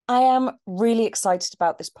I am really excited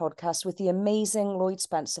about this podcast with the amazing Lloyd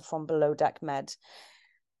Spencer from Below Deck Med.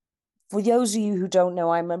 For those of you who don't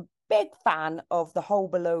know, I'm a big fan of the whole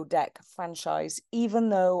Below Deck franchise, even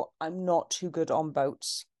though I'm not too good on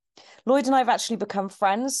boats. Lloyd and I have actually become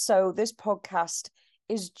friends, so this podcast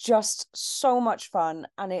is just so much fun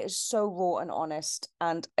and it is so raw and honest,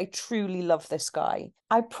 and I truly love this guy.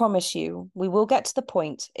 I promise you, we will get to the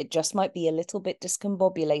point. It just might be a little bit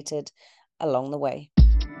discombobulated along the way.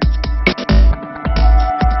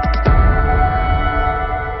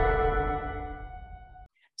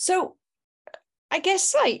 So I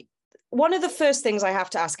guess one of the first things I have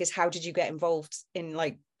to ask is, how did you get involved in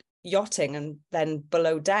yachting and then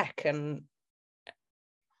below deck? And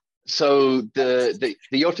So the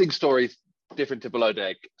yachting story is different to below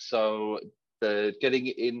deck. So the getting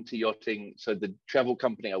into yachting, so the travel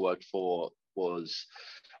company I worked for was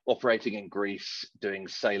operating in Greece, doing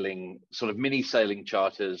sailing, sort of mini sailing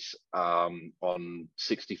charters on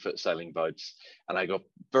 60-foot sailing boats. And I got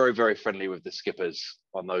very, very friendly with the skippers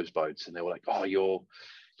on those boats. And they were like, oh, you'll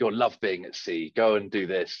love being at sea. Go and do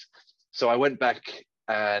this. So I went back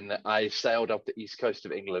and I sailed up the east coast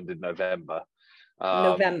of England in November.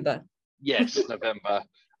 November. Yes, November.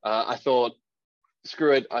 I thought,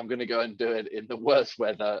 screw it, I'm going to go and do it in the worst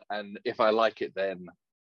weather. And if I like it, then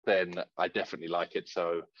I definitely like it.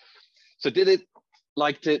 So did it,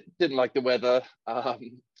 liked it, didn't like the weather.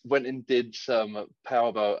 Went and did some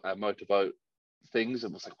powerboat and motorboat things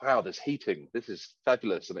and was like, wow, there's heating. This is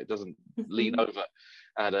fabulous. And it doesn't lean over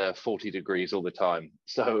at 40 degrees all the time.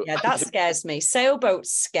 So yeah, that scares me.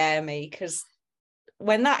 Sailboats scare me because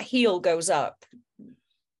when that heel goes up,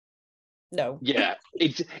 no. Yeah,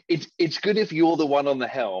 it's good if you're the one on the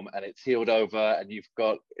helm and it's heeled over and you've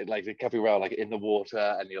got like the cafe rail like in the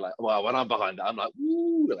water and you're like, well, when I'm behind it, I'm like,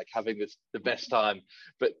 woo, like having the best time.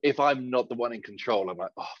 But if I'm not the one in control, I'm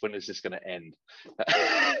like, oh, when is this going to end?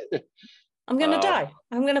 I'm going to die.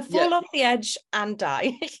 I'm going to fall off the edge and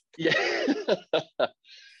die. Yeah.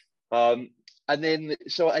 And then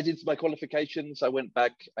so I did my qualifications. I went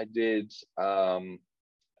back. I did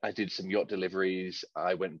some yacht deliveries.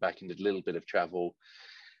 I went back and did a little bit of travel.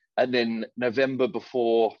 And then November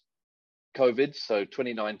before COVID, so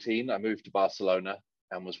 2019, I moved to Barcelona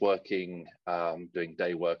and was working, doing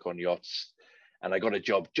day work on yachts. And I got a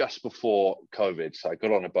job just before COVID. So I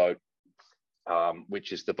got on a boat,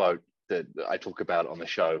 which is the boat that I talk about on the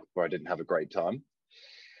show where I didn't have a great time.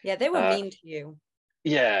 Yeah, they were mean to you.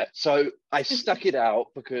 Yeah, so I stuck it out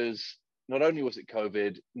because not only was it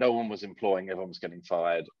COVID, no one was employing, everyone was getting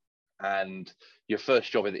fired. And your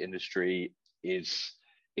first job in the industry is,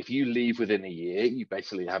 if you leave within a year, you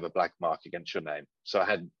basically have a black mark against your name. So I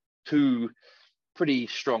had two pretty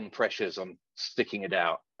strong pressures on sticking it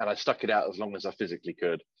out. And I stuck it out as long as I physically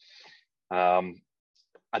could. And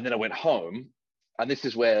then I went home. And this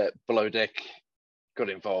is where Below Deck got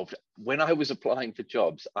involved. When I was applying for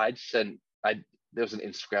jobs, there was an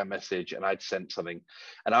Instagram message and I'd sent something,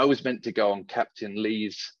 and I was meant to go on Captain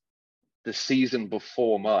Lee's the season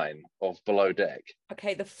before mine of Below Deck.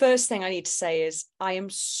 Okay, the first thing I need to say is I am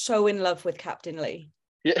so in love with Captain Lee.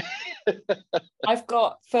 Yeah. I've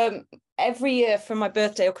got, for every year for my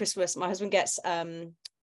birthday or Christmas, my husband gets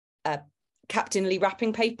Captain Lee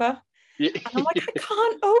wrapping paper. Yeah. And I'm like, I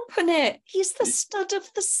can't open it. He's the stud of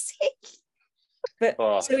the sea. But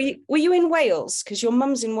so were you in Wales? Because your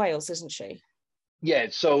mum's in Wales, isn't she? Yeah,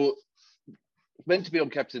 so meant to be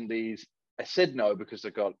on Captain Lee's. I said no because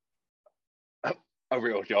I got a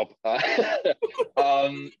real job.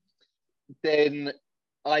 Then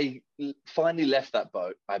I finally left that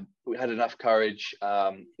boat. We had enough courage.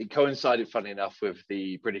 It coincided, funny enough, with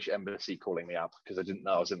the British Embassy calling me up because I didn't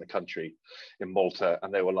know I was in the country in Malta.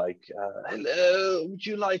 And they were like, hello, would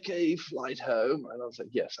you like a flight home? And I was like,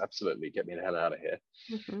 yes, absolutely. Get me the hell out of here.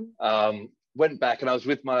 Mm-hmm. Went back and I was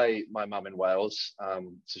with my mum in Wales.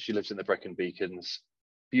 So she lives in the Brecon Beacons.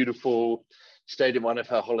 Beautiful. Stayed in one of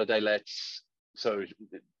her holiday lets. So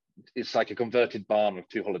it's like a converted barn with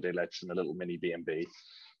two holiday lets and a little mini B&B.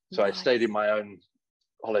 So nice. I stayed in my own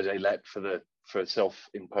holiday let for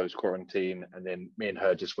self-imposed quarantine. And then me and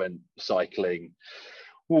her just went cycling,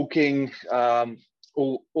 walking,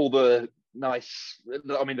 all the nice,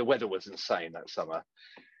 I mean, the weather was insane that summer.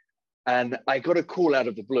 And I got a call out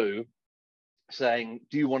of the blue saying,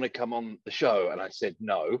 do you want to come on the show? And I said,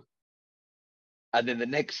 no. And then the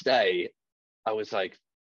next day I was like,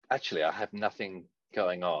 actually, I have nothing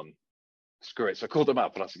going on. Screw it. So I called them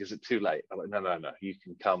up and I was like, is it too late? I'm like, no, you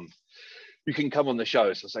can come on the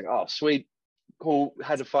show. So I was like, oh, sweet, cool.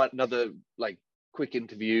 Had to find another quick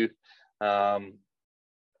interview. I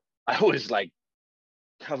was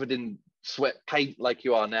covered in sweat paint like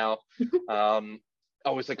you are now. I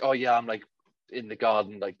was like, oh yeah, I'm like in the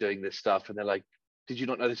garden, like doing this stuff. And they're like, did you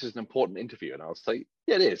not know this is an important interview? And I was like,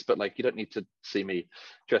 yeah, it is, but like, you don't need to see me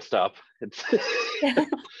dressed up. It's not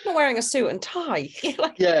wearing a suit and tie.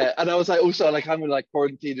 yeah. And I was like, also like, I'm like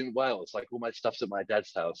quarantined in Wales, like all my stuff's at my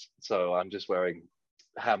dad's house. So I'm just wearing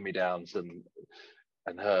hand-me-downs and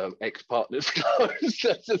her ex-partner's clothes.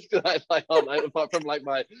 That's just like on, apart from like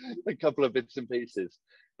a couple of bits and pieces.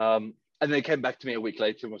 And they came back to me a week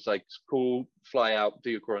later and was like, cool, fly out,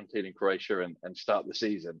 do your quarantine in Croatia and start the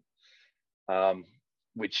season. And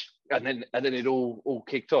then it all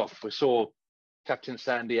kicked off. We saw Captain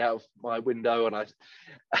Sandy out of my window, and I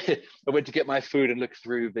went to get my food and looked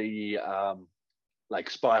through the like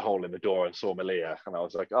spy hole in the door and saw Malia, and I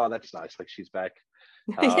was like, oh, that's nice, like she's back.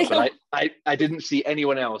 But I didn't see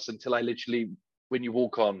anyone else until I literally, when you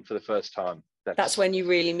walk on for the first time, that's when you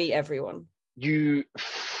really meet everyone.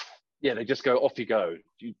 Yeah, they just go, off you go.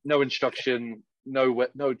 No instruction, no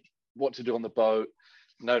what to do on the boat,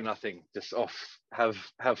 no nothing. Just off, have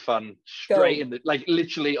fun, straight in the, like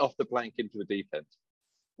literally off the plank into the deep end.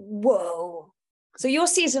 Whoa. So your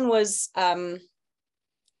season was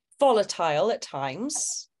volatile at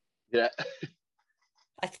times. Yeah.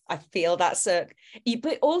 I feel that's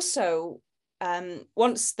but also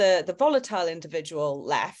once the volatile individual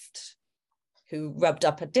left, who rubbed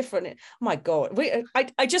up a different, oh my God,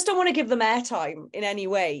 I just don't want to give them airtime in any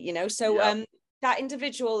way, you know? So yeah. That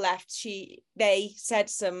individual left, they said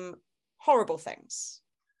some horrible things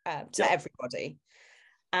to everybody.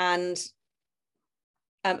 And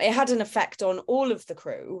it had an effect on all of the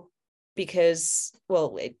crew because,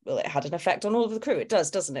 it had an effect on all of the crew. It does,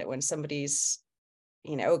 doesn't it? When somebody's,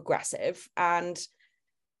 you know, aggressive. And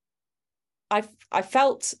I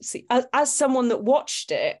felt, as someone that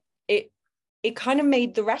watched it kind of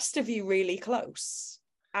made the rest of you really close,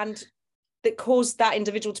 and that caused that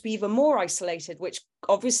individual to be even more isolated, which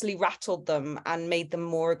obviously rattled them and made them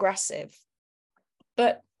more aggressive.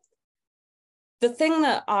 But the thing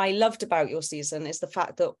that I loved about your season is the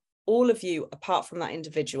fact that all of you, apart from that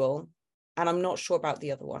individual, and I'm not sure about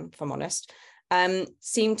the other one, if I'm honest,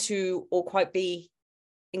 seem to all quite be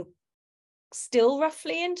still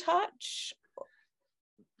roughly in touch.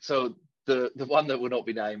 So the one that will not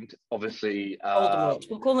be named, obviously. Voldemort.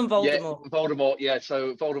 We'll call them Voldemort. Yeah, Voldemort. Yeah.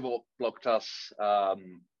 So Voldemort blocked us as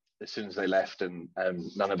soon as they left, and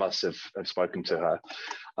none of us have spoken to her.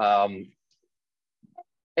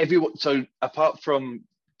 Everyone. So apart from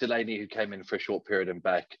Delaney, who came in for a short period and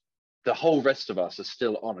back, the whole rest of us are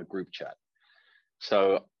still on a group chat.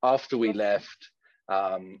 So after we left,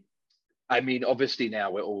 I mean, obviously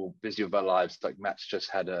now we're all busy with our lives. Like Matt's just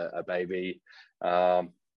had a baby.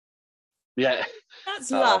 Yeah, that's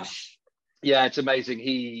lush. Yeah, it's amazing.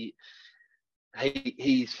 He's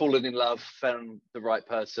fallen in love, found the right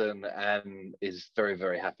person, and is very,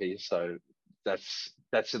 very happy. So that's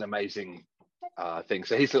an amazing thing.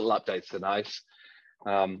 So his little updates are nice.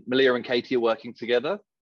 Malia and Katie are working together.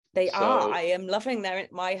 They are. I am loving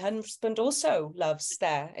my husband also loves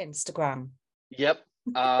their Instagram. Yep.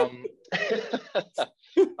 And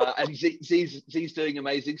Z's doing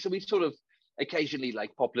amazing. So we sort of occasionally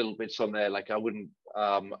like pop little bits on there. Like I wouldn't,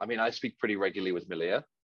 I mean, I speak pretty regularly with Malia.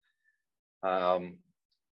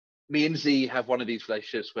 Me and Z have one of these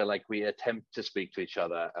relationships where like we attempt to speak to each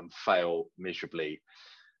other and fail miserably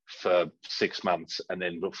for 6 months, and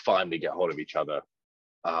then we'll finally get hold of each other,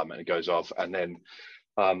 and it goes off. And then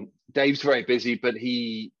Dave's very busy, but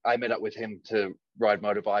I met up with him to ride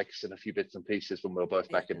motorbikes and a few bits and pieces when we were both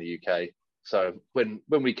back in the UK. So when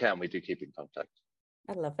we can, we do keep in contact.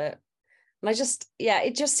 I love it. And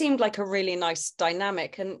it just seemed like a really nice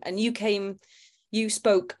dynamic. And you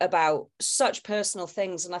spoke about such personal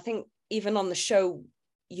things. And I think even on the show,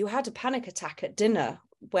 you had a panic attack at dinner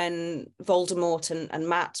when Voldemort and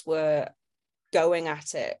Matt were going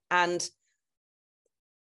at it. And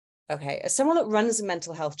okay, as someone that runs a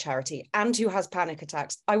mental health charity and who has panic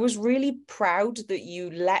attacks, I was really proud that you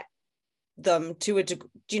let them to a degree.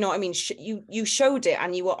 Do you know what I mean? You showed it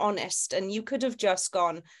and you were honest, and you could have just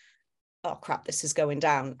gone, oh crap, this is going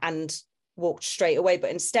down, and walked straight away.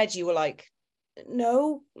 But instead you were like,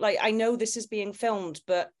 no, like, I know this is being filmed,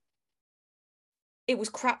 but it was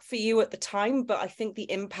crap for you at the time, but I think the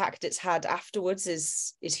impact it's had afterwards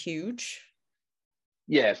is huge.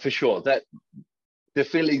 Yeah, for sure. That the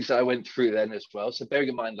feelings I went through then as well. So bearing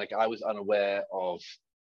in mind, like I was unaware of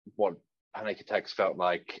what panic attacks felt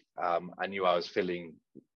like. I knew I was feeling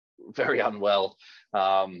very unwell.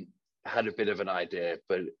 Had a bit of an idea,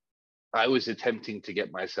 but I was attempting to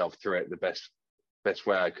get myself through it the best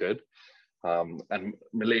way I could. And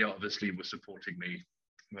Malia obviously was supporting me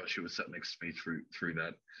well, she was sat next to me through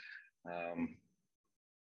that.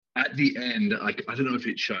 At the end, I don't know if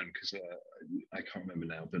it's shown because I can't remember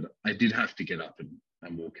now, but I did have to get up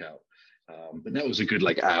and walk out. But that was a good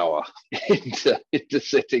like hour into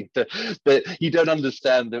sitting. But you don't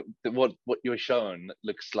understand that what you're shown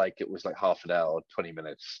looks like it was like half an hour, 20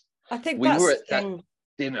 minutes. I think We that's were the at that thing.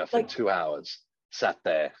 dinner for 2 hours, sat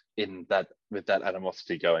there in that with that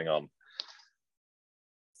animosity going on.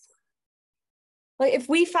 Like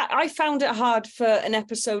if I found it hard for an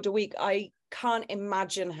episode a week, I can't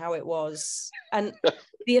imagine how it was. And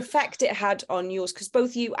the effect it had on yours, because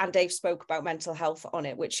both you and Dave spoke about mental health on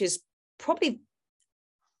it, which is probably,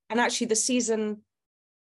 and actually the season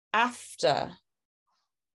after,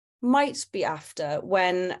 might be after,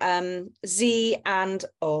 when Z and,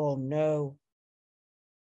 oh no,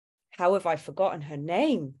 how have I forgotten her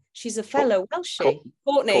name? She's a fellow Welshie.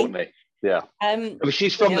 Courtney. Yeah. I mean,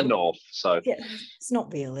 she's from the north, so yeah, it's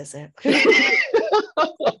not real, is it?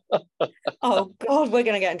 Oh God, we're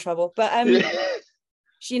gonna get in trouble. But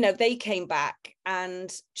she, they came back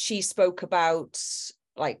and she spoke about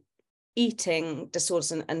like eating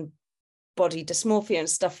disorders and body dysmorphia and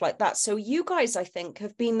stuff like that. So you guys, I think,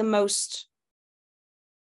 have been the most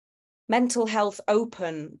mental health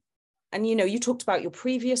open. And you talked about your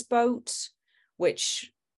previous boat,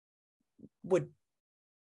 which would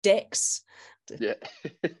dicks. Yeah.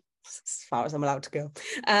 As far as I'm allowed to go.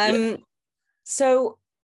 So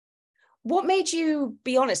what made you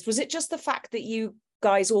be honest? Was it just the fact that you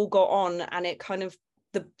guys all got on and it kind of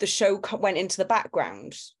the show went into the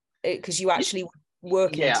background because you actually were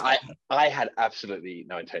working together? I had absolutely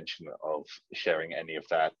no intention of sharing any of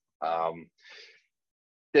that.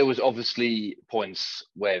 There was obviously points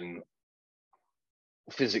when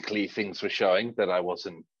physically things were showing that I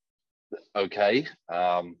wasn't okay.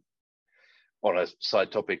 On a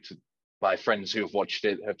side topic, my friends who have watched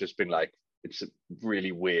it have just been like, it's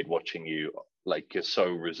really weird watching you, like you're so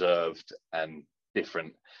reserved and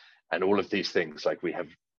different and all of these things like we have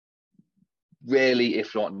rarely,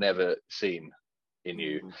 if not never, seen in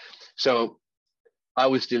you. So I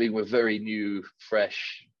was dealing with very new,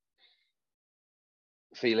 fresh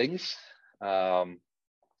feelings,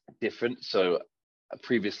 different. So I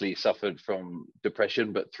previously suffered from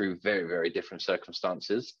depression, but through very, very different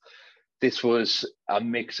circumstances. This was a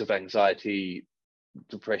mix of anxiety,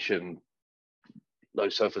 depression, low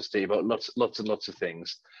self-esteem, lots and lots of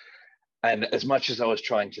things. And as much as I was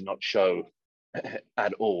trying to not show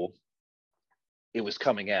at all, it was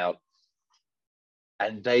coming out.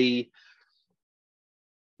 And they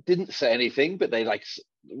didn't say anything, but they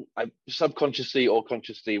I subconsciously or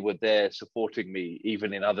consciously were there supporting me,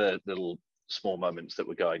 even in other little small moments that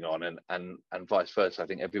were going on, and vice versa. I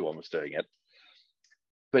think everyone was doing it.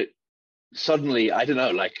 But suddenly, I don't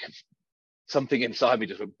know, like something inside me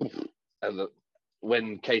just went, and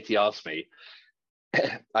when Katie asked me,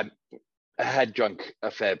 I had drunk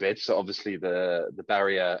a fair bit, so obviously the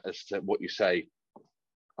barrier as to what you say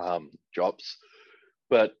drops.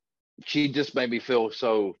 But she just made me feel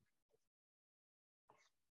so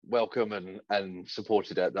welcome and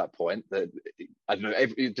supported at that point that I don't know,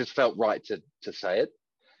 it just felt right to say it.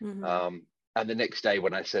 And the next day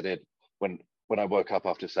when I said it, when I woke up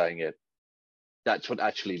after saying it, that's what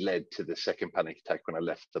actually led to the second panic attack when I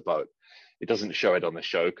left the boat. It doesn't show it on the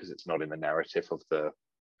show because it's not in the narrative of the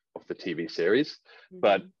TV series,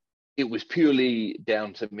 but it was purely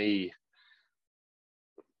down to me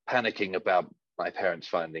panicking about my parents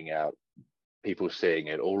finding out, people seeing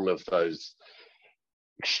it, all of those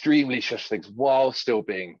extremely stressful things while still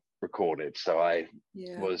being recorded. So I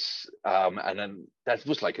was, and then that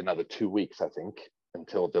was like another 2 weeks, I think,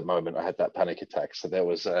 until the moment I had that panic attack. So there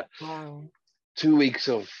was 2 weeks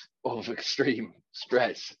of extreme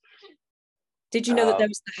stress. Did you know that there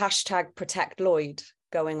was the hashtag Protect Lloyd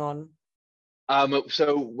going on?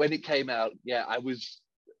 So when it came out, I was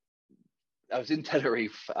in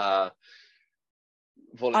Tenerife. I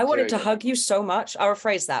wanted to hug you so much. I'll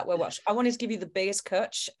rephrase that. I wanted to give you the biggest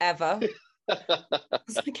catch ever. I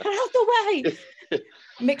was like, get out of the way.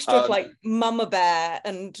 Mixture of like mama bear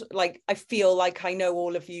and like I feel like I know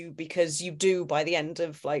all of you because you do by the end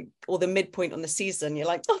of like or the midpoint on the season. You're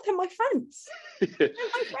like, oh, they're my friends. They're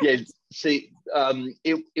my friends. Yeah. See,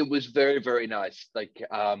 it was very, very nice. Like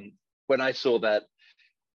when I saw that,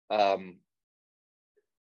 and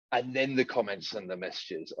then the comments and the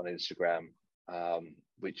messages on Instagram,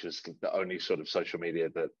 which was the only sort of social media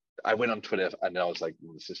that I went on Twitter, and I was like,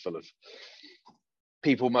 this is full of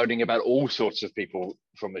people moaning about all sorts of people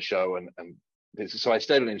from the show. And so I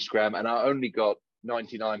stayed on Instagram, and I only got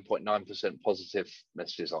 99.9% positive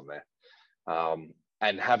messages on there.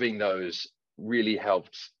 And having those really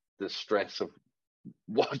helped the stress of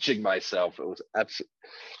watching myself. It was absolutely,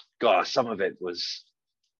 gosh, some of it was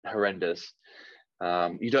horrendous.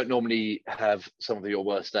 You don't normally have some of your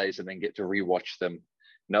worst days and then get to rewatch them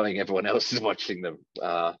knowing everyone else is watching them.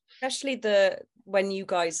 Especially when you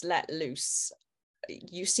guys let loose,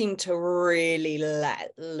 you seem to really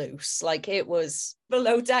let loose. Like, it was,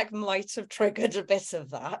 Below Deck might have triggered a bit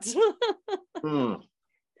of that.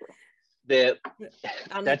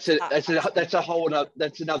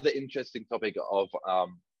 That's another interesting topic of I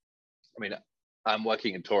mean, I'm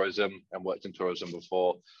working in tourism and worked in tourism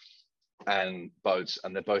before, and boats,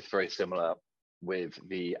 and they're both very similar with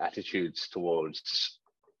the attitudes towards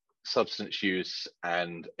substance use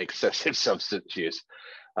and excessive substance use.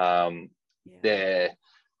 There's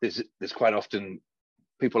quite often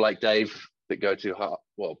people like Dave that go too hard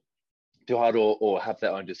or have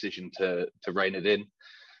their own decision to rein it in.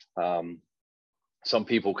 Some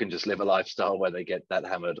people can just live a lifestyle where they get that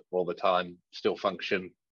hammered all the time, still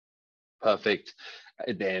function perfect.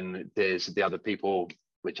 And then there's the other people,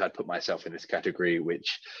 which I put myself in this category,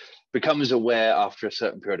 which becomes aware after a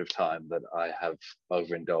certain period of time that I have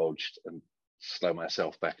overindulged and slow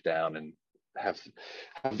myself back down and have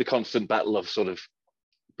the constant battle of sort of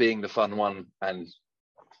being the fun one and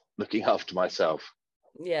looking after myself.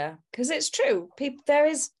 Yeah, because it's true. There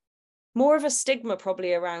is more of a stigma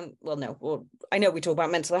probably around, I know we talk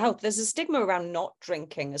about mental health. There's a stigma around not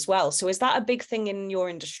drinking as well. So is that a big thing in your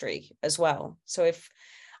industry as well? So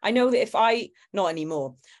I know that not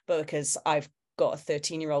anymore, but because I've got a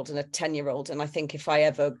 13-year-old and a 10-year-old, and I think if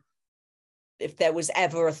there was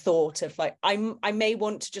ever a thought of like, I may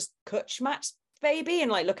want to just cut Matt's baby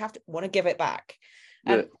and like look after, want to give it back.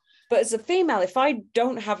 But as a female, if I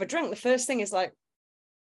don't have a drink, the first thing is like,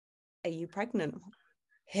 are you pregnant?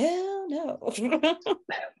 Hell no.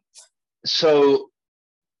 So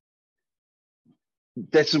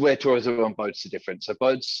this is where tourism on boats are different. So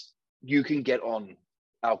boats, you can get on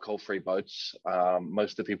alcohol-free boats.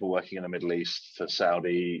 Most of the people working in the Middle East for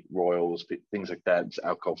Saudi, Royals, things like that, it's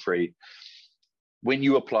alcohol-free. When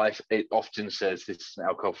you apply, it often says this is an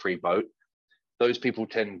alcohol-free boat. Those people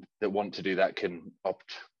that want to do that can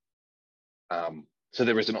opt. So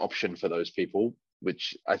there is an option for those people,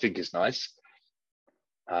 which I think is nice.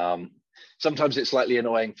 Sometimes it's slightly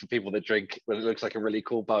annoying for people that drink when it looks like a really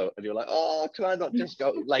cool boat and you're like, oh, can I not just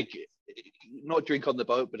go, like, not drink on the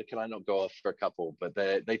boat, but can I not go off for a couple? But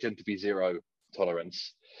they tend to be zero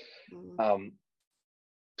tolerance.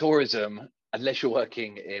 Tourism, unless you're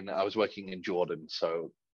I was working in Jordan,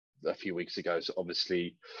 so a few weeks ago, so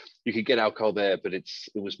obviously you could get alcohol there, but it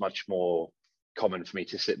was much more common for me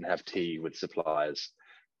to sit and have tea with suppliers.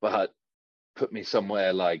 But put me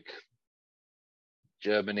somewhere like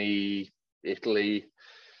Germany, Italy,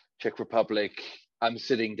 Czech Republic, I'm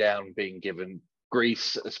sitting down being given,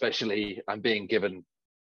 Greece especially, I'm being given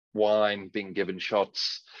wine, being given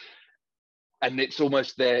shots, and it's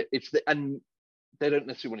almost there. And they don't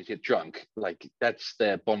necessarily want to get drunk, like that's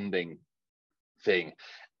their bonding thing,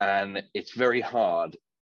 and it's very hard.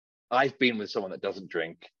 I've been with someone that doesn't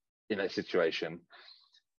drink in that situation,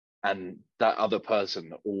 and that other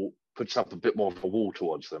person puts up a bit more of a wall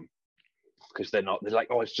towards them because they're like,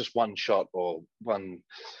 oh, it's just one shot or one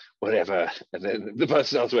whatever, and then the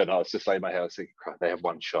person else went, oh, it's just like my house, thinking, they have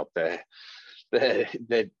one shot, they're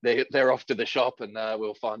off to the shop, and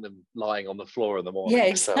we'll find them lying on the floor in the morning. Yeah,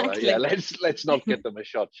 exactly. So let's not get them a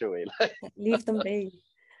shot, shall we? Leave them be.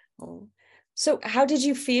 Oh. So how did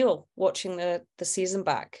you feel watching the season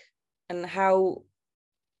back, and how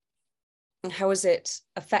has it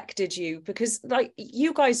affected you? Because like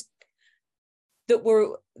you guys that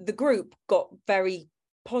were the group got very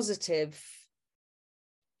positive,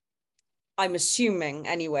 I'm assuming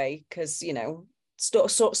anyway, because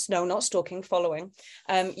not stalking, following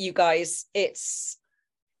you guys, it's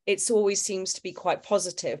always seems to be quite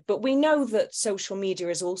positive, but we know that social media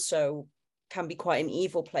is also can be quite an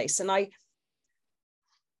evil place. And I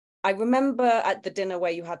remember at the dinner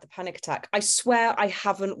where you had the panic attack, I swear I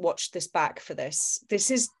haven't watched this back for this.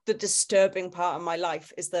 This is the disturbing part of my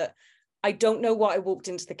life, is that I don't know what I walked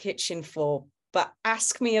into the kitchen for, but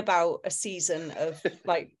ask me about a season of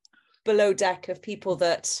like Below Deck of people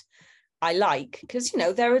that I like, because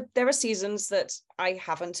there are seasons that I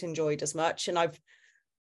haven't enjoyed as much, and I've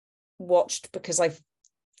watched because I've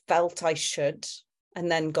felt I should,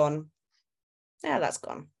 and then gone, yeah, that's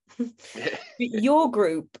gone. Your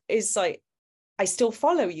group is like, I still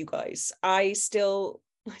follow you guys. Because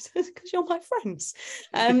you're my friends.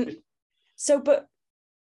 But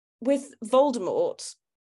with Voldemort,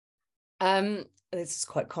 this is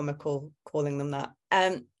quite comical calling them that.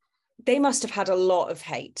 They must have had a lot of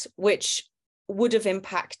hate, which would have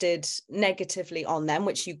impacted negatively on them,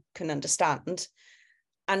 which you can understand.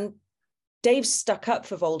 And Dave stuck up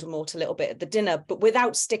for Voldemort a little bit at the dinner, but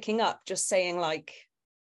without sticking up, just saying like,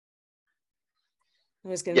 I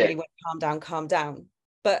was going to really calm down.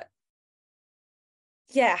 But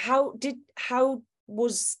yeah, how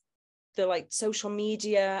was the like social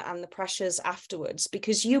media and the pressures afterwards?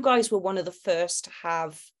 Because you guys were one of the first to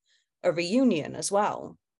have a reunion as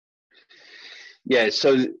well. Yeah,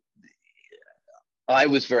 so I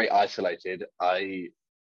was very isolated. I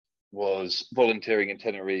was volunteering in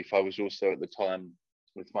Tenerife. I was also at the time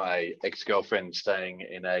with my ex-girlfriend staying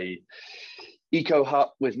in a eco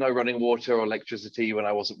hut with no running water or electricity when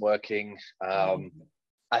I wasn't working.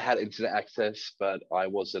 I had internet access, but I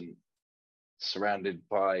wasn't surrounded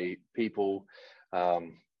by people.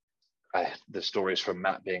 The stories from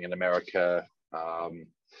Matt being in America,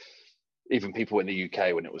 even people in the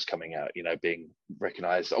UK when it was coming out, you know, being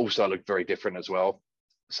recognized. Also, I looked very different as well.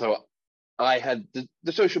 So I had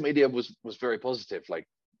the social media was very positive. Like,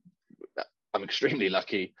 I'm extremely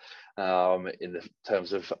lucky in the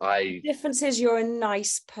terms of The difference is you're a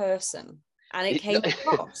nice person, and it came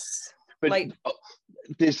across. But like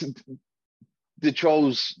the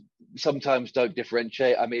trolls sometimes don't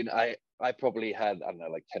differentiate. I mean, I probably had, I don't know,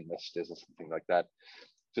 like 10 messages or something like that.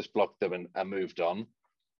 Just blocked them and moved on.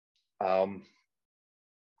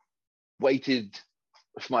 Waited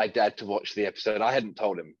for my dad to watch the episode. I hadn't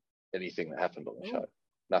told him anything that happened on the show,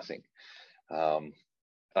 nothing.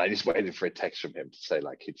 I just waited for a text from him to say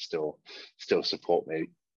like he'd still support me.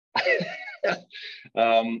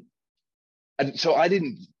 And so I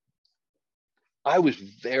was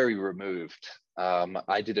very removed.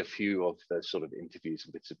 I did a few of the sort of interviews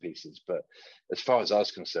and bits and pieces, but as far as I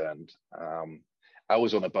was concerned, I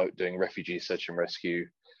was on a boat doing refugee search and rescue.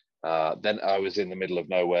 Then I was in the middle of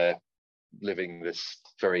nowhere, living this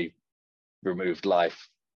very removed life,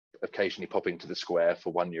 occasionally popping to the square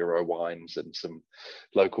for €1 wines and some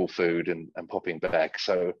local food and popping back.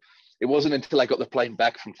 So it wasn't until I got the plane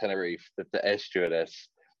back from Tenerife that the air stewardess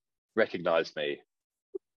recognized me.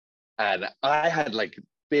 And I had like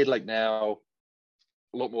beard like now,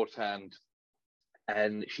 a lot more tanned.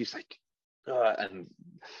 And she's like, and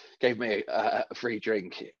gave me a free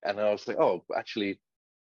drink. And I was like, oh, actually,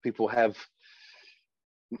 people have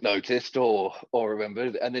noticed or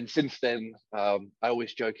remembered. And then since then, I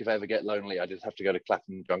always joke if I ever get lonely, I just have to go to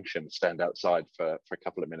Clapham Junction, stand outside for a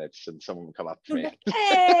couple of minutes, and someone will come up to me.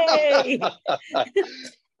 Hey!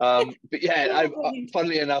 But yeah,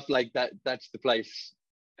 funnily enough, like that's the place,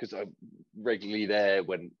 because I'm regularly there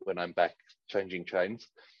when I'm back changing trains.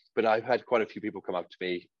 But I've had quite a few people come up to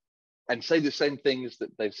me and say the same things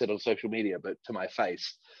that they've said on social media, but to my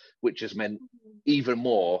face, which has meant even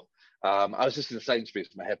more. I was just in the Sainsbury's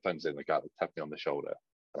with my headphones in, the guy tapped me on the shoulder,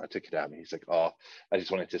 and I took it out, and he's like, oh, I just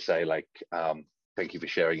wanted to say, like, thank you for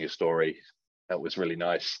sharing your story. That was really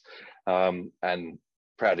nice. And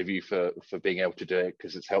proud of you for being able to do it,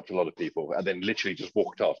 because it's helped a lot of people. And then literally just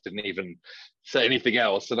walked off, didn't even say anything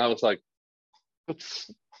else. And I was like, that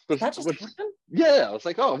just happened? Yeah, I was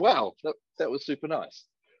like, oh, wow, that was super nice.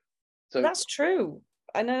 So that's true.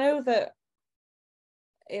 And I know that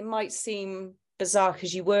it might seem bizarre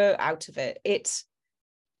because you were out of it. It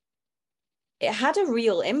had a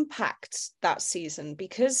real impact that season,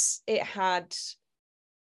 because it had,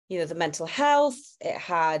 you know, the mental health, it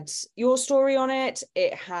had your story on it,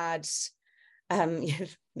 it had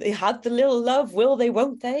they had the little love, will they,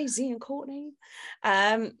 won't they, Z and Courtney.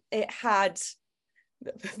 It had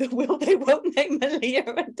the will they, won't they, Malia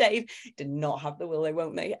and Dave. Did not have the will they,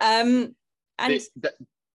 won't they. And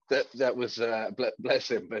that was bless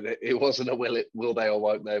him, but it wasn't a will they or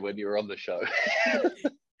won't they when you were on the show.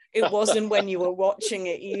 It wasn't when you were watching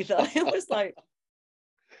it either. It was like,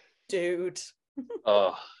 dude,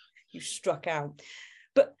 you struck out.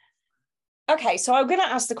 But okay, so I'm going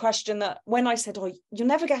to ask the question that when I said, oh, you'll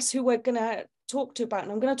never guess who we're going to talk to about,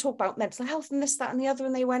 and I'm going to talk about mental health and this, that, and the other,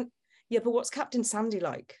 and they went, yeah, but what's Captain Sandy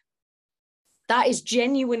like? That is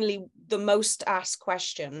genuinely the most asked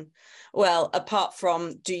question. Well, apart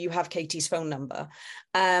from, do you have Katie's phone number?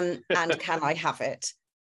 And can I have it?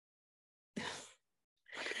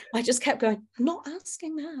 I just kept going, I'm not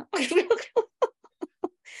asking that.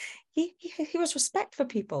 he was respect for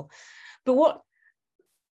people. But what?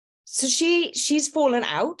 So she's fallen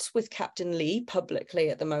out with Captain Lee publicly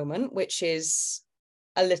at the moment, which is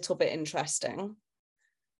a little bit interesting.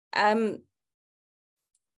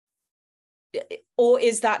 Or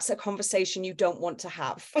is that a conversation you don't want to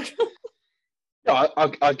have? No,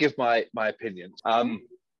 I'll give my opinion.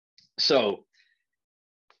 So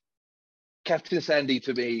Captain Sandy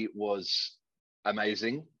to me was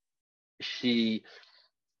amazing. she,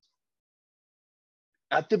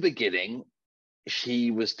 at the beginning,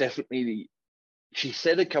 she was definitely, she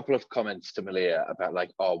said a couple of comments to Malia about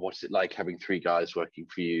like, oh, what's it like having three guys working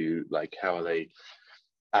for you? Like, how are they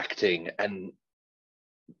acting? And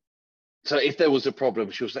so if there was a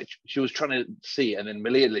problem, she was like, she was trying to see, and then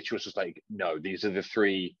Malia literally was just like, no, these are the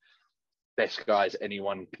three best guys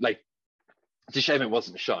anyone, like, it's a shame it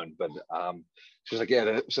wasn't shown, but she was like, yeah,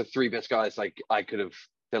 the three best guys, like I could have,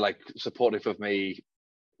 they're like supportive of me,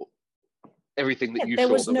 everything that Yeah, you there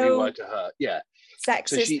saw was that we were no to her. Yeah. So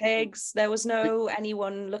sexist she, pigs. There was no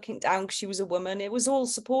anyone looking down because she was a woman. It was all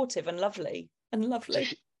supportive and lovely and so lovely.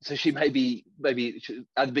 she maybe she,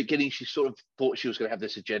 at the beginning she sort of thought she was going to have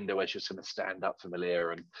this agenda where she was going to stand up for Malia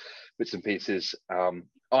and bits and pieces.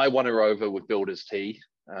 I won her over with Builder's tea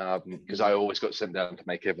because I always got sent down to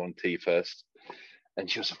make everyone tea first. And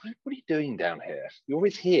she was like, what are you doing down here? You're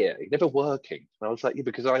always here. You're never working. And I was like, yeah,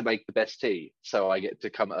 because I make the best tea. So I get to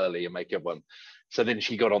come early and make everyone. So then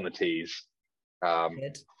she got on the teas.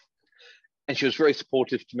 Good. And she was very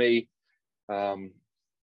supportive to me.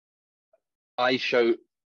 I showed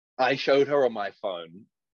her on my phone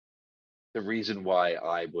the reason why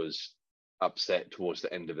I was upset towards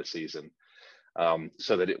the end of the season,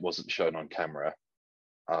 so that it wasn't shown on camera,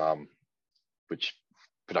 which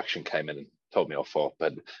production came in and told me off for.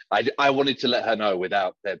 But I wanted to let her know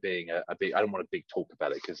without there being a big. I don't want a big talk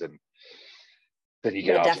about it because then you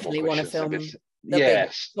get We'll asked more definitely want to questions. film the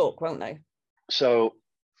Yes. big talk, won't they? So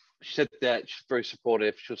she said that she's very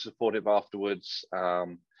supportive. She was supportive afterwards.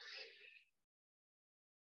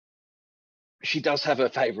 She does have her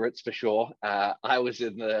favorites for sure. I was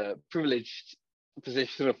in the privileged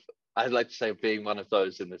position of, I'd like to say, being one of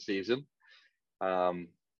those in the season. And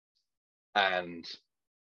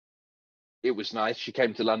it was nice. She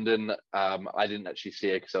came to London. I didn't actually see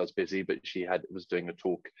her because I was busy, but she was doing a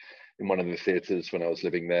talk in one of the theatres when I was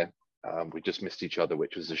living there. We just missed each other,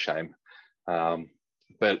 which was a shame.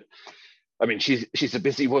 But I mean, she's a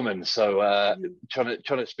busy woman, so trying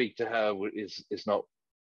to speak to her is not.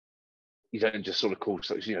 You don't just sort of call,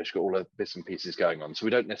 so you know, she's got all her bits and pieces going on, so we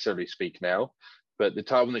don't necessarily speak now. But the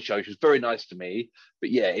time on the show, she was very nice to me.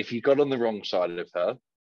 But yeah, if you got on the wrong side of her,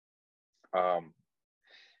 or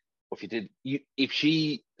if you did, if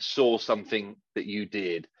she saw something that you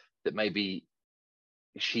did that maybe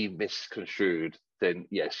she misconstrued, then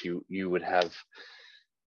yes, you would have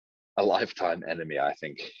a lifetime enemy, I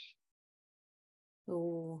think.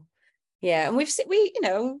 Oh, yeah, and we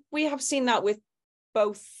have seen that with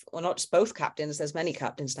both, or not just both captains. There's many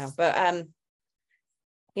captains now, but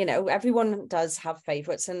everyone does have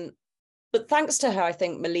favorites, but thanks to her, I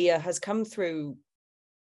think Malia has come through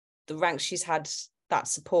the ranks. She's had that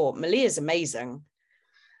support. Malia's amazing.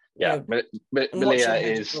 Yeah, Malia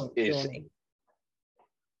is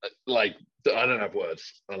like, I don't have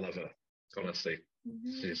words. I love her, honestly.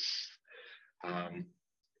 Mm-hmm. She's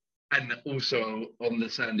and also on the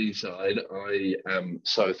Sandy side, I am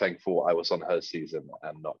so thankful I was on her season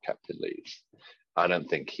and not Captain Lee's. I don't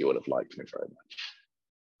think he would have liked me very much.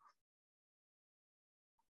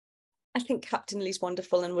 I think Captain Lee's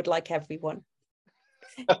wonderful and would like everyone.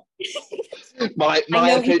 my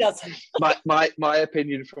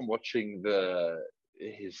opinion from watching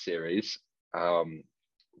his series,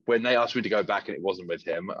 when they asked me to go back and it wasn't with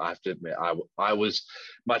him, I have to admit I was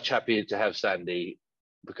much happier to have Sandy,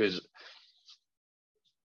 because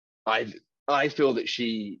I feel that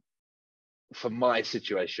she, for my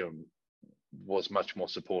situation, was much more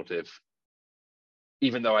supportive.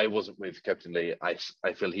 Even though I wasn't with Captain Lee, I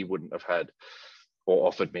feel he wouldn't have had or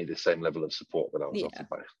offered me the same level of support that I was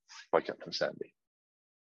offered by Captain Sandy.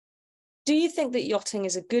 Do you think that yachting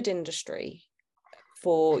is a good industry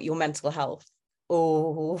for your mental health?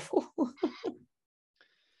 Oh.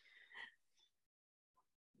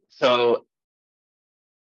 So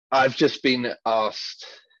I've just been asked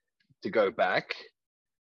to go back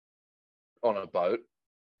on a boat,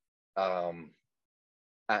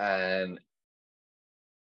 and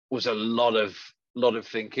was a lot of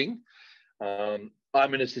thinking.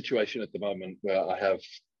 I'm in a situation at the moment where I have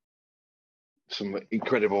some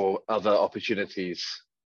incredible other opportunities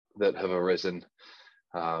that have arisen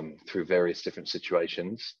through various different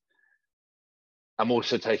situations. I'm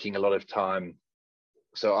also taking a lot of time.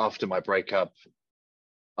 So after my breakup,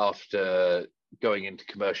 after going into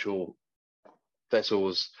commercial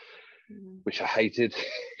vessels, which I hated,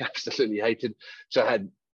 absolutely hated. So I had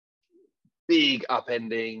big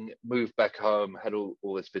upending, moved back home, had all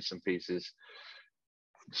this bits and pieces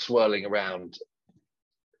swirling around.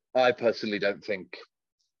 I personally don't think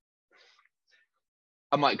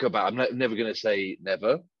I might go back. I'm never going to say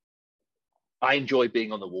never, I enjoy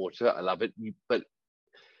being on the water. I love it. But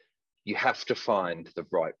you have to find the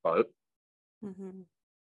right boat. Mm-hmm.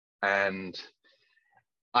 And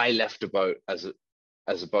I left a boat as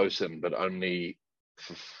a bosun, but only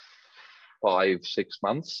for 5-6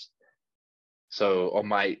 months. So on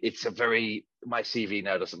my CV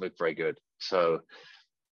now doesn't look very good. So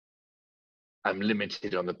I'm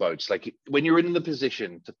limited on the boats. Like when you're in the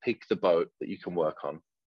position to pick the boat that you can work on,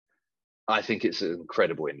 I think it's an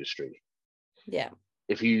incredible industry. Yeah.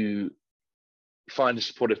 If you find a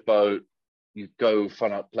supportive boat, you go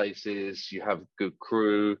fun up places, you have good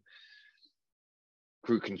crew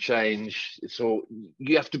can change.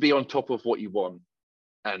 You have to be on top of what you want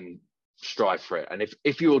and strive for it. And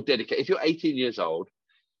if you're dedicated, if you're 18 years old,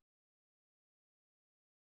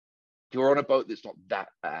 you're on a boat that's not that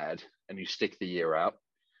bad and you stick the year out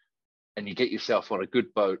and you get yourself on a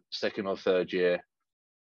good boat, second or third year,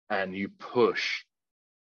 and you push,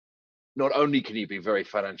 not only can you be very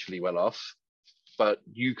financially well off, but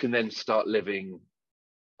you can then start living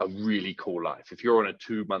a really cool life. If you're on a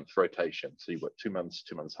 2-month rotation, so you've got 2 months,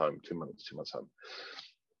 2 months home, 2 months, 2 months home.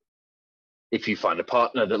 If you find a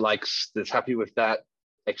partner that's happy with that,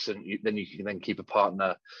 excellent. Then you can then keep a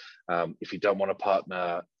partner. If you don't want a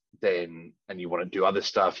partner, and you want to do other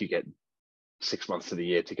stuff, you get 6 months of the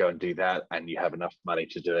year to go and do that, and you have enough money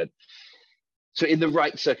to do it. So in the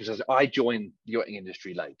right circumstances, I joined the yachting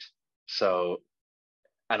industry late.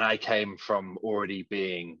 And I came from already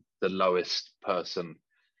being the lowest person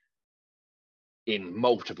in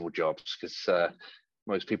multiple jobs, because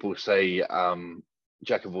most people say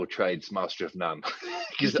jack of all trades, master of none.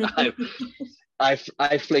 Because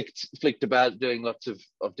I flicked about doing lots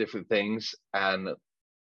of different things, and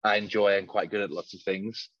I enjoy and quite good at lots of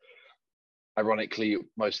things. Ironically,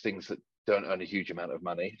 most things that don't earn a huge amount of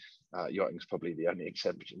money. Yachting's probably the only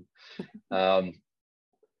exception.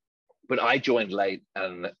 But I joined late,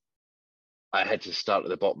 and I had to start at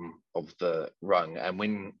the bottom of the rung. And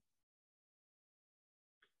when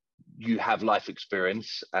you have life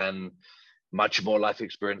experience, and much more life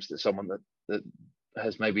experience than someone that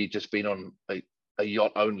has maybe just been on a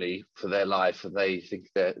yacht only for their life, and they think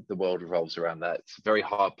that the world revolves around that, it's a very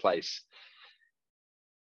hard place.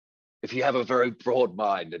 If you have a very broad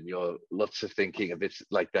mind and you're lots of thinking of it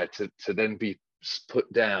like that, to then be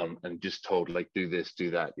put down and just told, like, do this, do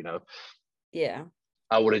that, Yeah.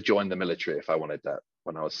 I would have joined the military if I wanted that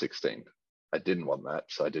when I was 16. I didn't want that,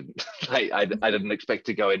 so I didn't. I didn't expect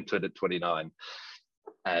to go into it at 29.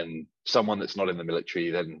 And someone that's not in the military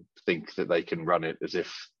then think that they can run it as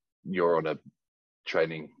if you're on a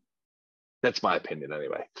training. That's my opinion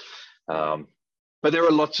anyway. But there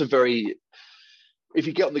are lots of if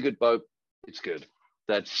you get on the good boat, it's good.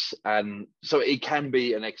 And so it can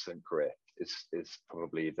be an excellent career. It's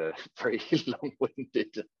probably the very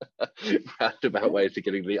long-winded roundabout way to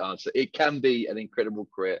getting the answer. It can be an incredible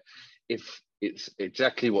career if it's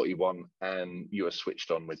exactly what you want and you are switched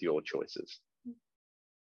on with your choices.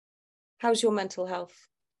 How's your mental health?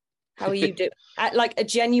 How are you doing? Like a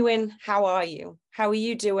genuine, how are you? How are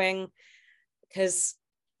you doing? Because,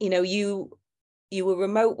 you were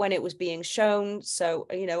remote when it was being shown. So,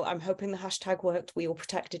 I'm hoping the hashtag worked. We all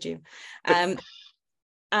protected you. And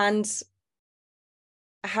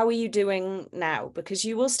how are you doing now? Because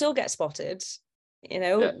you will still get spotted.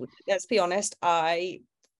 Let's be honest. I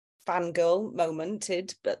fangirl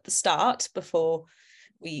momented at the start before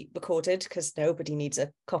we recorded, because nobody needs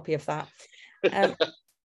a copy of that. How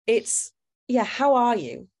are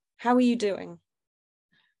you? How are you doing?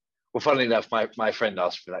 Well, funnily enough, my friend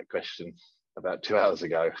asked me that question about 2 hours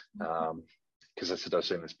ago, because I said I was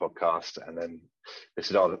doing this podcast, and then they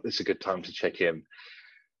said, "Oh, this is a good time to check in."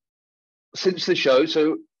 Since the show,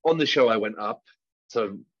 so on the show I went up.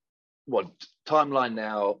 So what timeline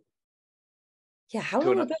now? Yeah, how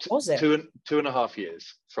long ago was it? 2.5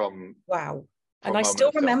 years from. Wow. And I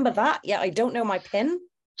still remember that. Yeah, I don't know my pin.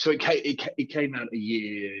 So it came out a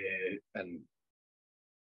year and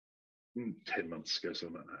 10 months ago,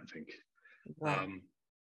 something like that, I think. Wow.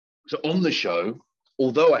 So on the show,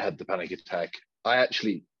 although I had the panic attack, I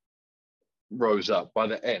actually rose up by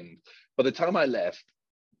the end. By the time I left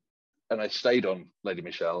and I stayed on Lady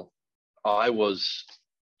Michelle, I was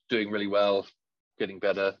doing really well, getting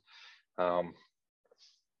better. I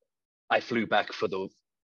flew back for the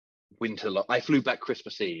winter. I flew back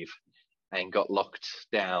Christmas Eve and got locked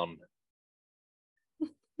down,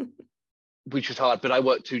 which was hard. But I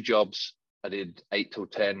worked 2 jobs. I did 8 till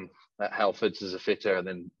 10 at Halfords as a fitter, and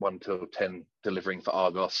then 1 till 10 delivering for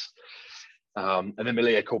Argos. And then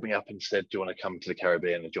Malia called me up and said, "Do you want to come to the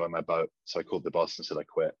Caribbean and join my boat?" So I called the boss and said I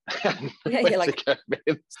quit. Yeah, you're like,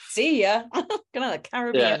 "See ya." Going to the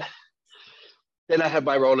Caribbean. Yeah. Then I had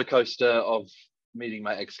my roller coaster of meeting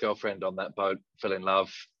my ex-girlfriend on that boat, fell in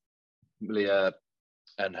love. Leah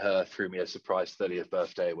and her threw me a surprise 30th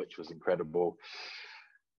birthday, which was incredible.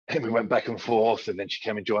 And we went back and forth, and then she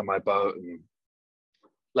came and joined my boat, and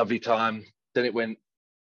lovely time. Then it went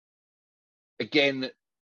again,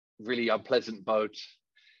 really unpleasant boat.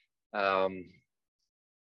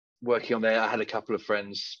 Working on there, I had a couple of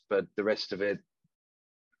friends, but the rest of it,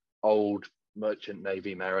 old merchant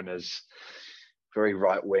Navy mariners, very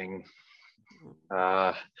right wing,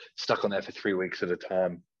 stuck on there for 3 weeks at a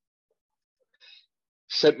time.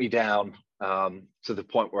 Sent me down to the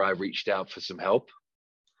point where I reached out for some help.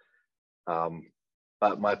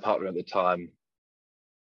 But my partner at the time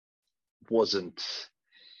wasn't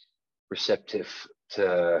receptive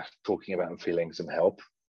to talking about and feeling some help.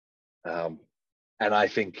 And I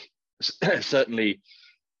think certainly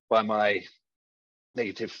by my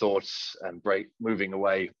negative thoughts and moving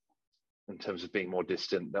away in terms of being more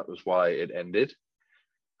distant, that was why it ended.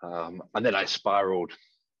 And then I spiraled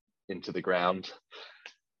into the ground.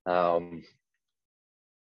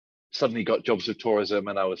 Suddenly got jobs with tourism,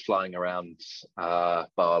 and I was flying around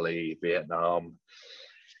Bali, Vietnam.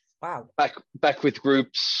 Wow. Back with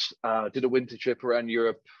groups, did a winter trip around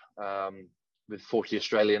Europe with 40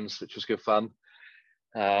 Australians, which was good fun.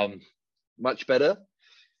 Much better.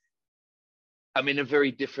 I'm in a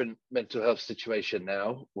very different mental health situation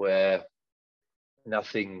now, where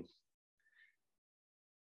nothing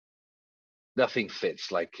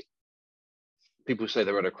fits. Like, people say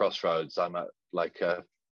they're at a crossroads. I'm at like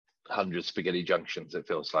 100 spaghetti junctions, it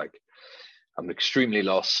feels like. I'm extremely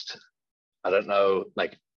lost. I don't know,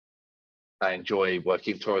 like, I enjoy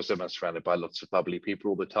working tourism. I'm surrounded by lots of bubbly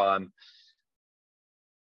people all the time,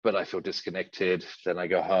 but I feel disconnected. Then I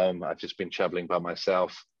go home. I've just been traveling by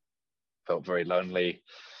myself, felt very lonely.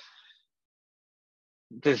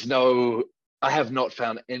 I have not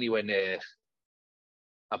found anywhere near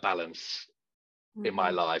a balance in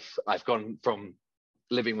my life. I've gone from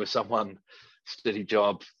living with someone, steady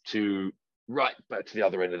job, to right back to the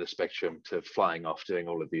other end of the spectrum, to flying off, doing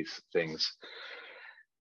all of these things.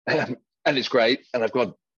 And it's great. And I've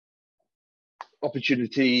got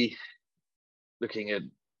opportunity looking at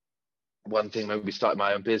one thing, maybe starting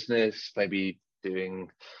my own business, maybe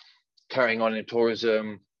carrying on in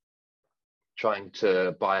tourism, trying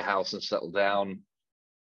to buy a house and settle down,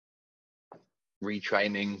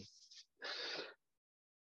 retraining.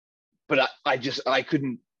 But I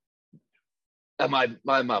couldn't. And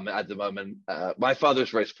my mum at the moment, my father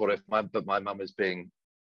is very supportive, but my mum is being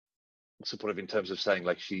supportive in terms of saying,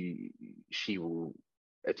 like, she will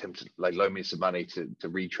attempt to, like, loan me some money to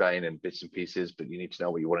retrain and bits and pieces, but you need to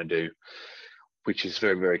know what you want to do, which is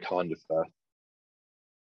very, very kind of her.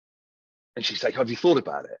 And she's like, have you thought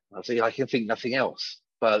about it? I say, I can think nothing else,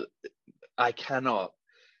 but I cannot.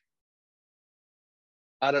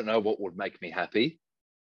 I don't know what would make me happy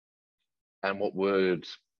and what would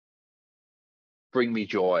bring me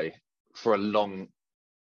joy for a long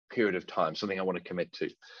period of time, something I want to commit to.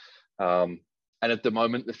 And at the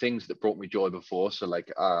moment, the things that brought me joy before, so like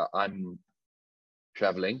I'm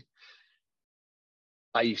traveling.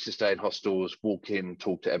 I used to stay in hostels, walk in,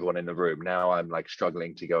 talk to everyone in the room. Now I'm like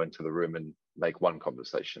struggling to go into the room and make one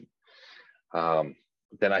conversation.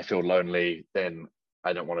 Then I feel lonely. Then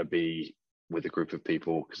I don't want to be with a group of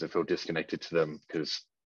people because I feel disconnected to them, because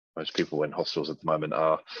most people in hostels at the moment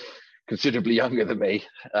are considerably younger than me.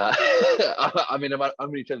 I mean, I'm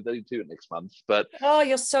only turning 32 next month, but oh,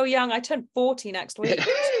 you're so young. I turn 40 next week.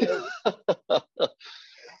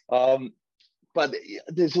 But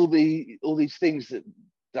there's all these things that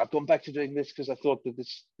I've gone back to doing this because I thought that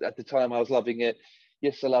this, at the time, I was loving it.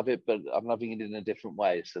 Yes, I love it, but I'm loving it in a different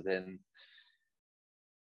way. So then,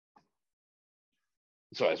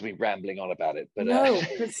 sorry, I've been rambling on about it, but no,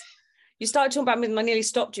 because you started talking about me and I nearly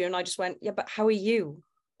stopped you, and I just went, yeah, but how are you?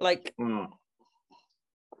 Like,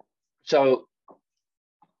 so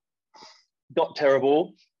not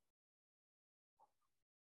terrible.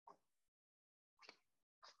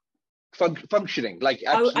 Functioning, like,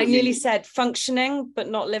 absolutely. I nearly said functioning but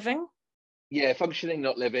not living. Yeah, functioning,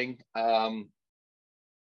 not living. I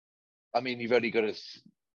mean, you've only got to.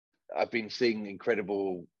 I've been seeing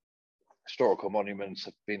incredible historical monuments.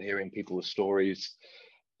 I've been hearing people's stories.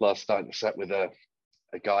 Last night I sat with a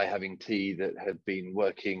guy having tea that had been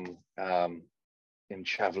working in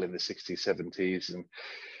travel in the 60s, 70s,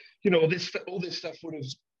 and all this stuff would have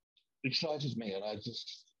excited me, and I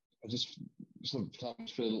just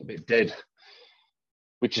sometimes feel a little bit dead,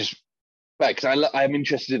 which is bad, because I'm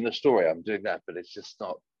interested in the story. I'm doing that, but it's just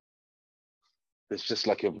not. It's just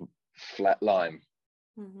like a flat line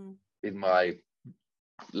in my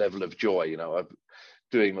level of joy. You know, I'm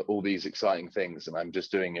doing all these exciting things, and I'm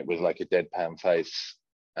just doing it with like a deadpan face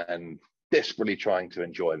and desperately trying to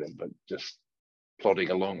enjoy them, but just plodding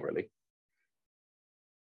along, really.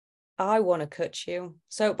 I want to cut you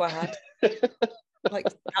so bad. Like,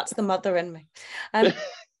 that's the mother in me.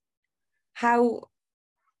 How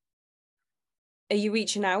are you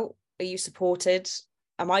reaching out? Are you supported?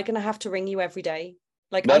 Am I going to have to ring you every day?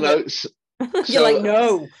 Like, no. You're like,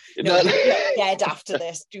 no, you're dead after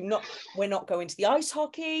this. We're not going to the ice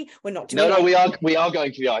hockey. We're not doing No, we are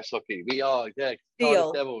going to the ice hockey. We are, yeah.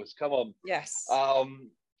 Deal. Devils, come on. Yes.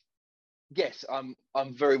 Yes, I'm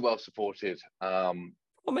very well supported.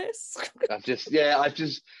 Promise. I've just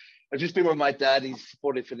been with my dad. He's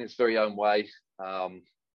supportive in his very own way.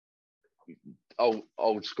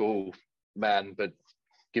 Old school man, but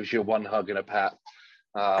gives you a one hug and a pat.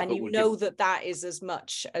 And you know that is as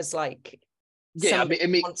much as like. Yeah, it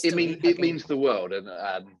means the world, and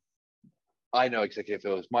I know exactly how it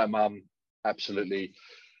feels. My mum absolutely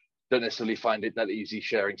don't necessarily find it that easy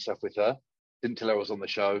sharing stuff with her. Didn't tell her I was on the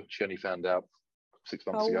show. She only found out 6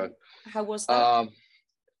 months ago. How was that?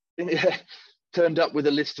 Turned up with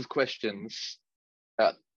a list of questions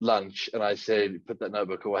at lunch, and I said, "Put that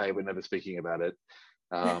notebook away. We're never speaking about it."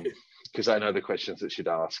 Because I know the questions that she'd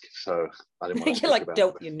ask, so I didn't want to. You're like,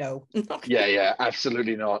 don't you know? Yeah,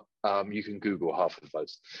 absolutely not. You can Google half of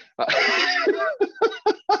those. God,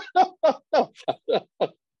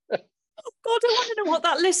 I want to know what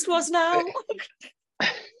that list was now.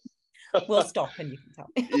 We'll stop and you can tell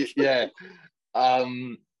me. Yeah.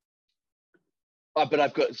 But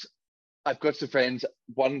I've got some friends.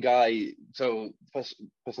 One guy, so person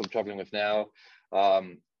I'm traveling with now,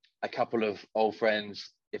 a couple of old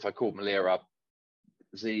friends. If I called Malia up,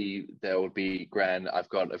 there would be grand. I've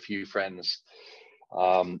got a few friends.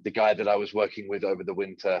 The guy that I was working with over the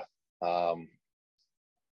winter,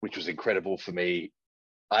 which was incredible for me.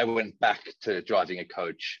 I went back to driving a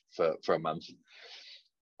coach for a month.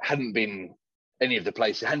 Hadn't been any of the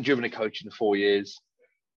places. Hadn't driven a coach in 4 years.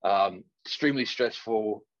 Extremely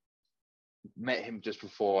stressful. Met him just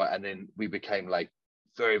before, and then we became like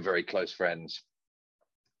very, very close friends.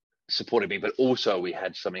 Supported me, but also we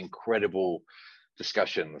had some incredible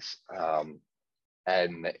discussions.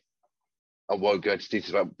 And I won't go into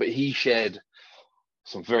details about, but he shared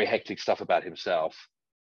some very hectic stuff about himself.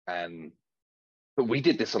 But we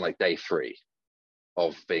did this on like day 3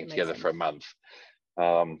 of being together for a month.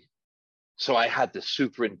 So I had this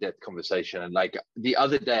super in-depth conversation, and like the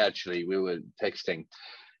other day, actually, we were texting,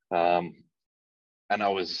 and I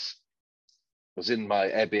was in my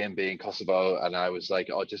Airbnb in Kosovo, and I was like,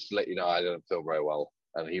 "Oh, just to let you know, I don't feel very well."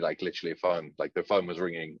 And he like literally the phone was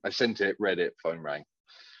ringing. I sent it, read it, phone rang.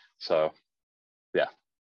 So, yeah.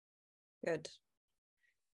 Good.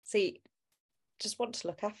 See, just want to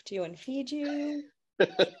look after you and feed you.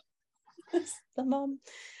 The mom.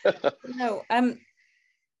 No.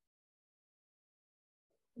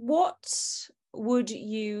 What would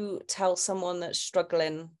you tell someone that's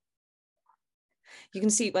struggling? You can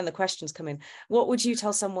see when the questions come in. What would you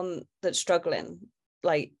tell someone that's struggling?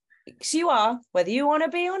 Like, because you are, whether you want to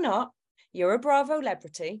be or not, you're a Bravo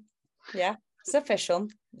celebrity. Yeah, it's official.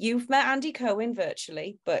 You've met Andy Cohen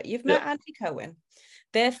virtually, but you've met Andy Cohen.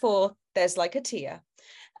 Therefore, there's like a tier.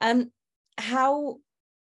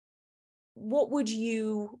 What would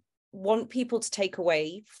you want people to take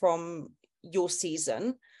away from your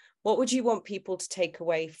season? What would you want people to take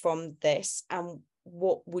away from this? And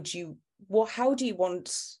how do you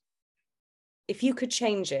want, if you could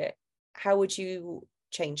change it, how would you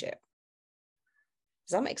change it?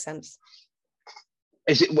 Does that make sense?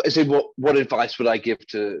 Is it what advice would I give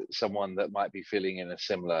to someone that might be feeling in a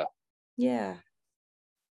similar? Yeah.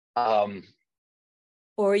 Or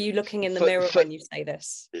are you looking in the mirror when you say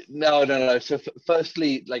this? No. So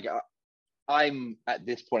firstly, like I'm at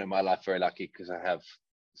this point in my life very lucky because I have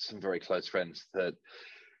some very close friends that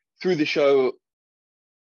through the show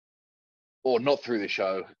or not through the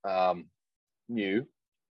show knew.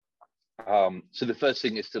 So the first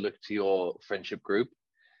thing is to look to your friendship group.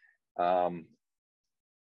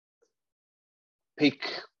 Pick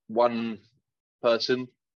one person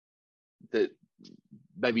that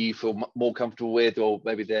maybe you feel more comfortable with, or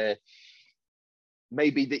maybe that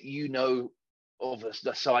you know of a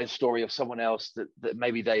side story of someone else that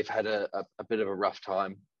maybe they've had a bit of a rough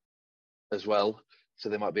time as well. So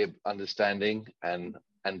there might be an understanding, and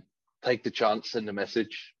take the chance, send a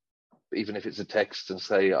message, even if it's a text, and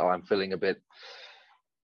say, "Oh, I'm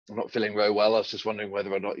not feeling very well. I was just wondering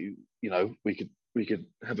whether or not we could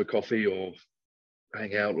have a coffee or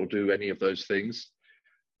hang out or do any of those things."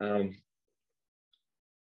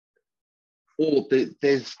 or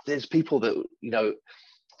there's people that, you know,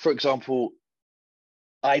 for example,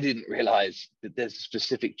 I didn't realize that there's a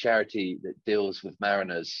specific charity that deals with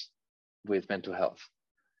mariners with mental health.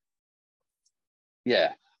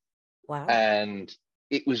 Yeah. Wow. And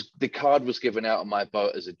the card was given out on my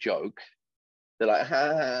boat as a joke. They're like,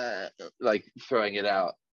 ha, like throwing it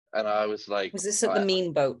out. And I was like, was this at the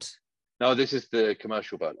mean boat? No, this is the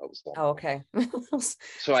commercial boat I was on. Oh, okay.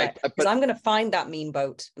 So because I'm going to find that mean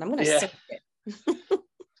boat and I'm going to sink it.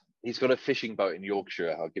 He's got a fishing boat in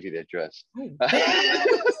Yorkshire. I'll give you the address. Oh.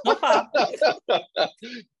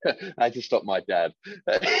 I had to stop my dad.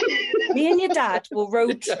 Me and your dad will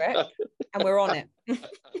road trip and we're on it.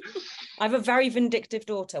 I have a very vindictive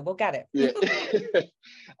daughter. We'll get it. Yeah.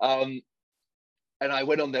 And I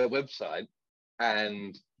went on their website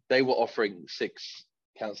and they were offering 6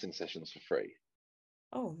 counseling sessions for free.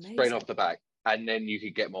 Oh, amazing. Straight off the back. And then you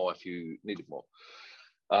could get more if you needed more.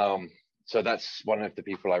 So that's one of the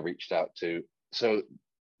people I reached out to. So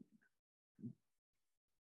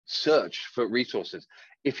search for resources.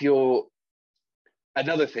 If you're,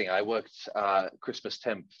 another thing, I worked Christmas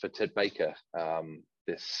temp for Ted Baker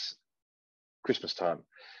this Christmas time.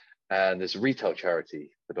 And there's a retail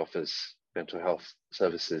charity that offers mental health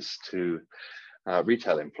services to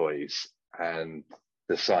retail employees. And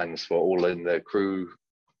the signs were all in the crew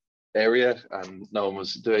area and no one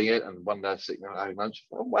was doing it, and one day sitting there having lunch,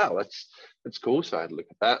 oh wow, that's cool. So I had a look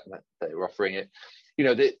at that and they were offering it. You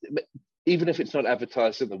know, even if it's not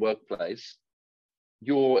advertised in the workplace,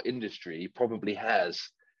 your industry probably has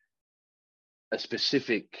a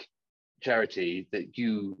specific charity that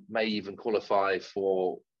you may even qualify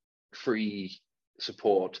for free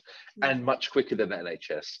support and much quicker than the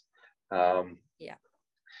NHS.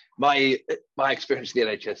 My experience with the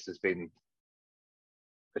NHS has been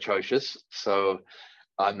atrocious, so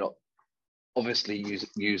I'm not obviously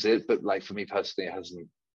use it, but like for me personally, it hasn't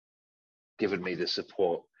given me the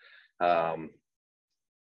support. I've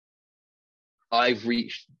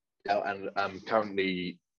reached out and I'm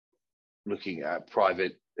currently looking at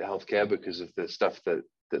private healthcare because of the stuff that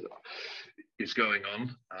is going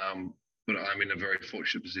on, but I'm in a very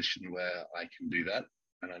fortunate position where I can do that,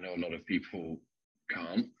 and I know a lot of people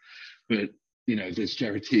can't. But you know, there's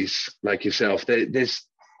charities like yourself. There's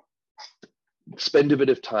spend a bit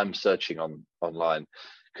of time searching online,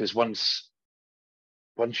 because once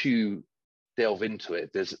you delve into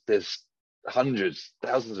it, there's hundreds,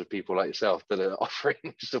 thousands of people like yourself that are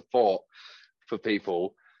offering support for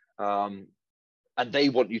people, and they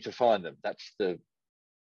want you to find them. That's the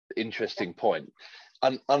interesting point.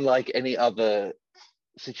 Unlike any other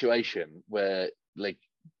situation where like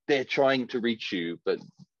they're trying to reach you but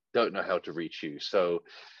don't know how to reach you, so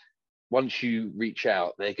once you reach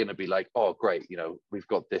out, they're going to be like, oh great, you know, we've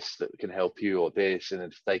got this that can help you, or this, and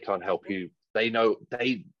if they can't help you, they know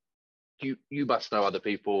you must know other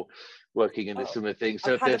people working in a similar thing.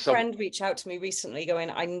 So I've had a friend reach out to me recently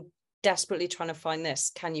going, I'm desperately trying to find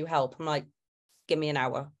this, can you help? I'm like, give me an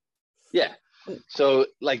hour. Yeah. So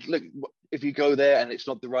like, look, if you go there and it's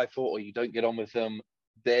not the right fit, or you don't get on with them,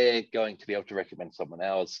 they're going to be able to recommend someone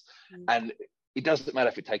else. And it doesn't matter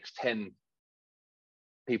if it takes 10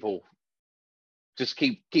 people. Just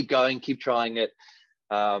keep going, keep trying it.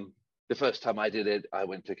 The first time I did it, I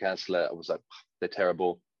went to a counsellor. I was like, they're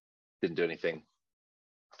terrible. Didn't do anything.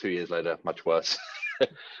 2 years later, much worse.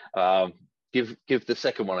 Give the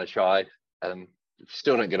second one a try, and if you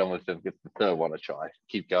still don't get on with them, give the third one a try.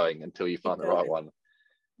 Keep going until you find the right one.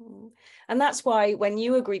 And that's why when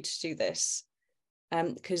you agreed to do this,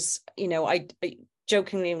 because you know, I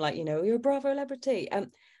jokingly am like, you know, you're a Bravo celebrity,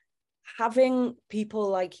 having people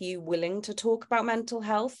like you willing to talk about mental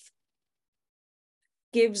health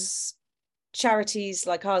gives charities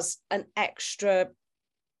like ours an extra,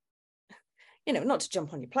 you know, not to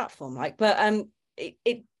jump on your platform, like, but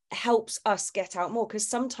it helps us get out more, because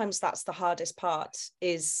sometimes that's the hardest part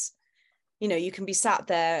is, you know, you can be sat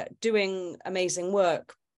there doing amazing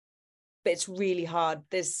work, but it's really hard.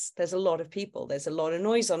 There's a lot of people, there's a lot of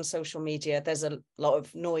noise on social media, there's a lot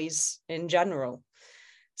of noise in general.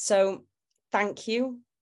 So thank you.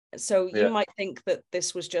 So you might think that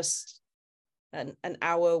this was just an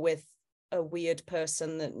hour with a weird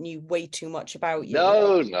person that knew way too much about you.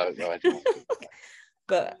 No, I don't.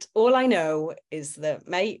 But all I know is that,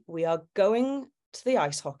 mate, we are going to the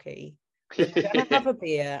ice hockey. We're going to have a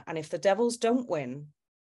beer, and if the Devils don't win,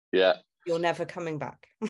 you're never coming back.